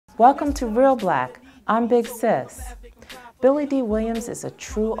Welcome to Real Black. I'm Big Sis. Billy Dee Williams is a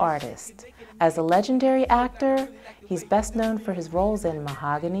true artist. As a legendary actor, he's best known for his roles in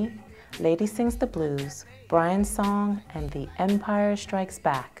Mahogany, Lady Sings the Blues, Brian's Song, and The Empire Strikes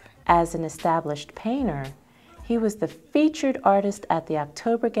Back. As an established painter, he was the featured artist at the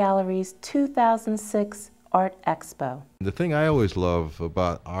October Gallery's 2006 Art Expo. The thing I always love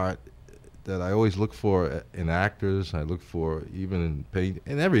about art that I always look for in actors, I look for even in paint,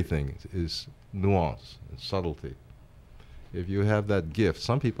 and everything, is nuance and subtlety. If you have that gift,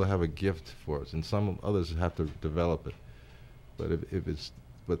 some people have a gift for it, and some others have to develop it. But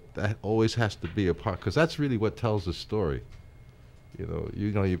but that always has to be a part, because that's really what tells the story.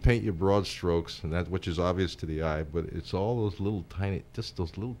 You paint your broad strokes, and that which is obvious to the eye, but it's all those little tiny, just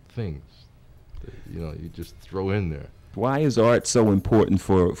those little things that, you just throw in there. Why is art so important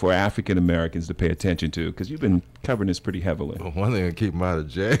for African Americans to pay attention to? Because you've been covering this pretty heavily. Well, one thing to keep them out of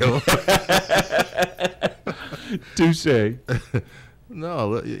jail. Touche.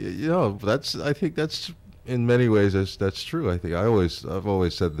 No, I think that's in many ways that's true. I think I've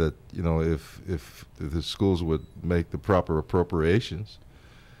always said that if the schools would make the proper appropriations,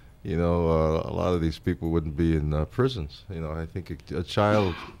 a lot of these people wouldn't be in prisons. I think a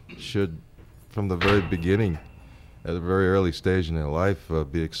child should, from the very beginning, at a very early stage in their life,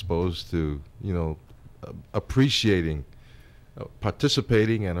 be exposed to, appreciating,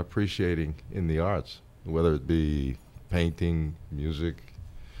 participating and appreciating in the arts, whether it be painting, music.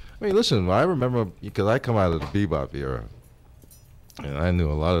 I mean, listen, I remember, because I come out of the bebop era, and I knew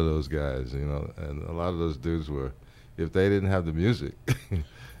a lot of those guys, and a lot of those dudes were, if they didn't have the music,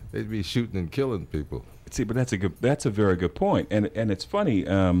 they'd be shooting and killing people. See, but that's a very good point, and it's funny.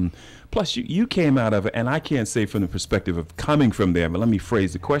 Plus, you came out of it, and I can't say from the perspective of coming from there, but let me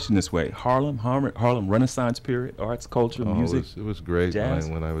phrase the question this way: Harlem Renaissance period, arts, culture, music. It was great jazz?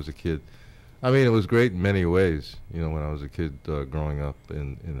 when I was a kid. I mean, it was great in many ways. When I was a kid growing up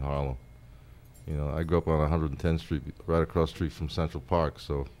in Harlem. I grew up on 110th Street, right across the street from Central Park.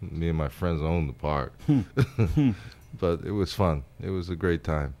 So me and my friends owned the park. But it was fun. It was a great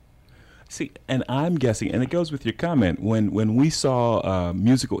time. See, and I'm guessing, and it goes with your comment, when we saw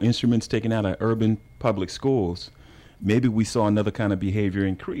musical instruments taken out of urban public schools, maybe we saw another kind of behavior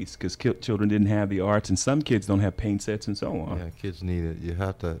increase, because children didn't have the arts, and some kids don't have paint sets and so on. Yeah, kids need it.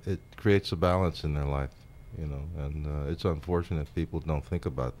 It creates a balance in their life, and it's unfortunate people don't think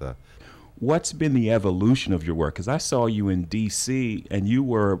about that. What's been the evolution of your work? Because I saw you in D.C. and you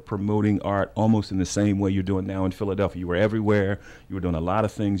were promoting art almost in the same way you're doing now in Philadelphia. You were everywhere. You were doing a lot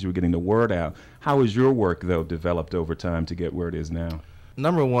of things. You were getting the word out. How has your work, though, developed over time to get where it is now?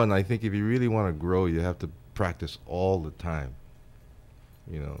 Number one, I think if you really want to grow, you have to practice all the time.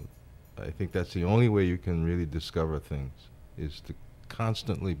 I think that's the only way you can really discover things, is to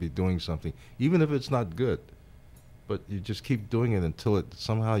constantly be doing something, even if it's not good. But you just keep doing it until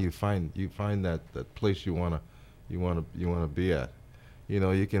somehow you find that place you wanna be at.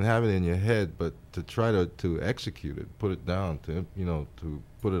 You can have it in your head, but to try to execute it, put it down, to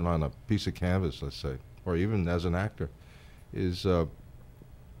put it on a piece of canvas, let's say, or even as an actor, is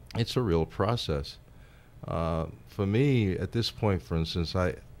it's a real process. For me, at this point, for instance,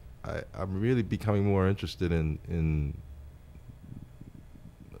 I'm really becoming more interested in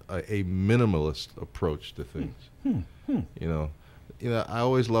a minimalist approach to things. I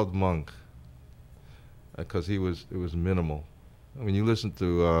always loved Monk because it was minimal. When you listen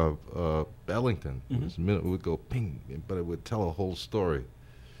to Ellington, it would go ping, but it would tell a whole story.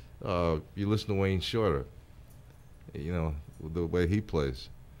 You listen to Wayne Shorter, the way he plays,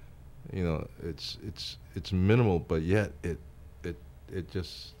 it's minimal, but yet it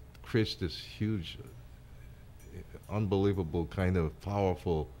just creates this huge, unbelievable kind of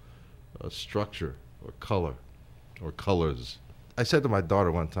powerful structure or color or colors. I said to my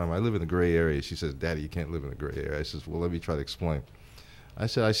daughter one time, I live in a gray area. She says, Daddy, you can't live in a gray area. I says, well, let me try to explain. I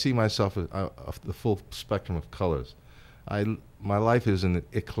said, I see myself as the full spectrum of colors. My life is an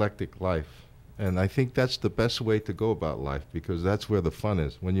eclectic life, and I think that's the best way to go about life, because that's where the fun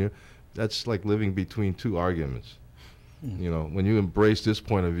is. That's like living between two arguments. When you embrace this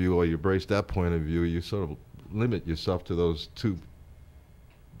point of view or you embrace that point of view, you sort of limit yourself to those two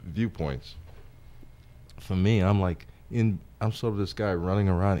viewpoints. For me, I'm sort of this guy running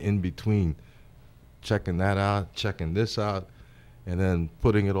around in between, checking that out, checking this out, and then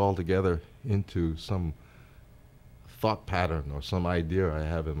putting it all together into some thought pattern or some idea I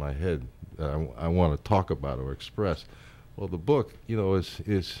have in my head that I want to talk about or express. Well, the book,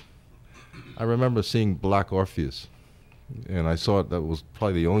 is I remember seeing Black Orpheus, and I saw it. That was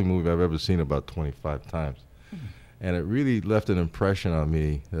probably the only movie I've ever seen about 25 times. And it really left an impression on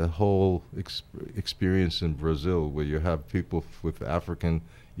me, the whole experience in Brazil, where you have people with African,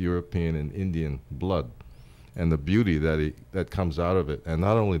 European, and Indian blood, and the beauty that comes out of it. And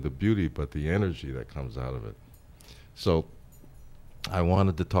not only the beauty, but the energy that comes out of it. So I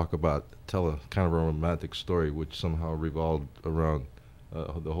wanted to tell a kind of a romantic story, which somehow revolved around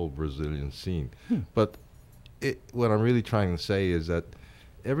the whole Brazilian scene. But what I'm really trying to say is that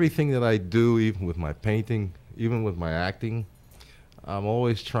everything that I do, even with my painting, even with my acting, I'm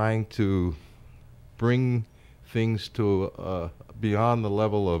always trying to bring things to beyond the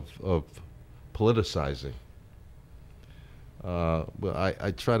level of politicizing. But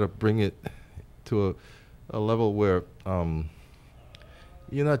I try to bring it to a level where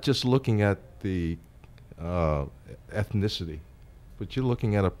you're not just looking at the ethnicity, but you're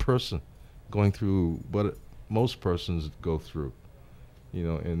looking at a person going through what most persons go through,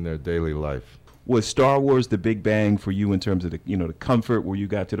 in their daily life. Was Star Wars the big bang for you in terms of the comfort, where you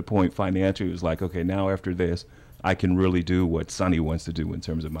got to the point financially it was like, okay, now after this I can really do what Sonny wants to do in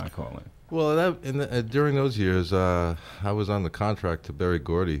terms of my calling? Well, during those years, I was on the contract to Berry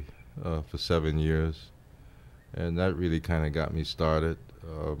Gordy for 7 years, and that really kind of got me started.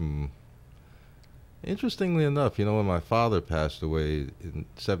 Interestingly enough, when my father passed away in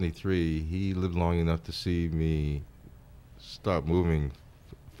 '73, he lived long enough to see me start moving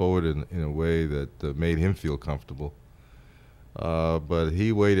forward in a way that made him feel comfortable. But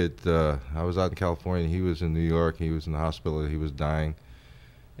he waited. I was out in California. He was in New York. He was in the hospital. He was dying.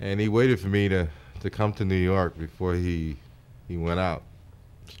 And he waited for me to come to New York before he went out.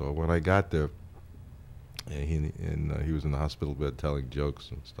 So when I got there, and he was in the hospital bed telling jokes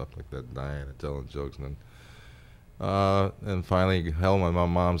and stuff like that, dying and telling jokes. And finally he held my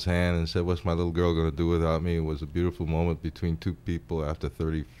mom's hand and said, "What's my little girl going to do without me?" It was a beautiful moment between two people after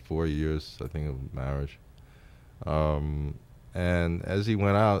 34 years, I think, of marriage. And as he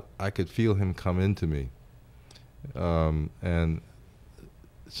went out, I could feel him come into me. And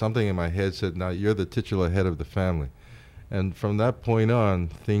something in my head said, "Now you're the titular head of the family." And from that point on,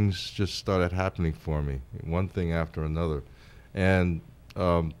 things just started happening for me, one thing after another. And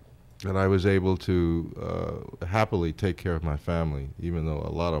I was able to happily take care of my family, even though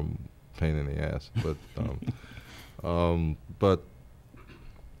a lot of them pain in the ass. But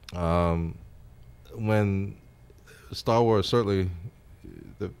when Star Wars, certainly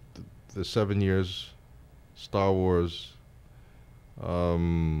the 7 years, Star Wars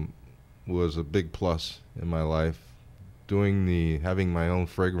was a big plus in my life. Having my own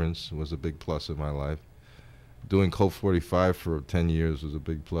fragrance was a big plus in my life. Doing Colt 45 for 10 years was a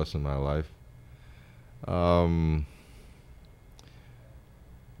big plus in my life. And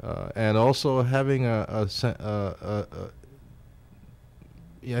also having I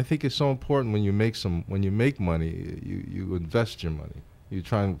think it's so important when you make money, you invest your money. You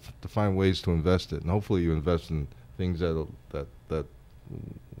try to find ways to invest it, and hopefully you invest in things that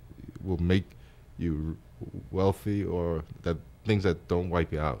will make you wealthy, or things that don't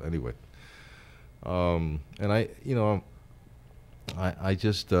wipe you out anyway. And I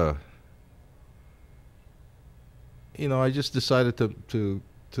just decided to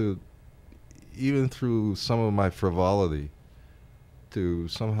even through some of my frivolity, to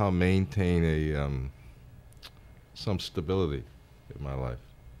somehow maintain some stability in my life,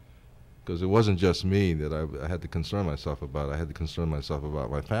 because it wasn't just me that I had to concern myself about. I had to concern myself about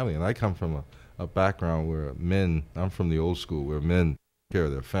my family, and I come from a background where I'm from the old school, where men take care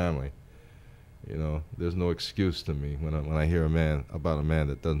of their family. There's no excuse to me when I hear about a man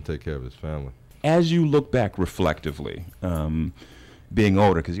that doesn't take care of his family. As you look back reflectively, being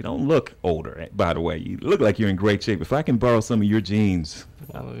older, because you don't look older, by the way, you look like you're in great shape. If I can borrow some of your jeans,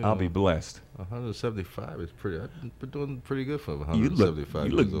 I'll be blessed. 175 is pretty. I've been doing pretty good for 175.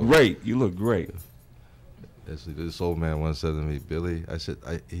 You look great. You look great. This old man once said to me, "Billy," I said,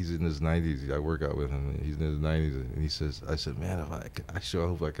 he's in his 90s. I work out with him. He's in his 90s, and he says, "I said, man, I sure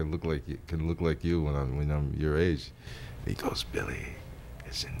hope I can look like you when I'm your age." He goes, "Billy,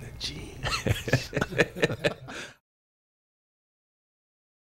 it's in the genes."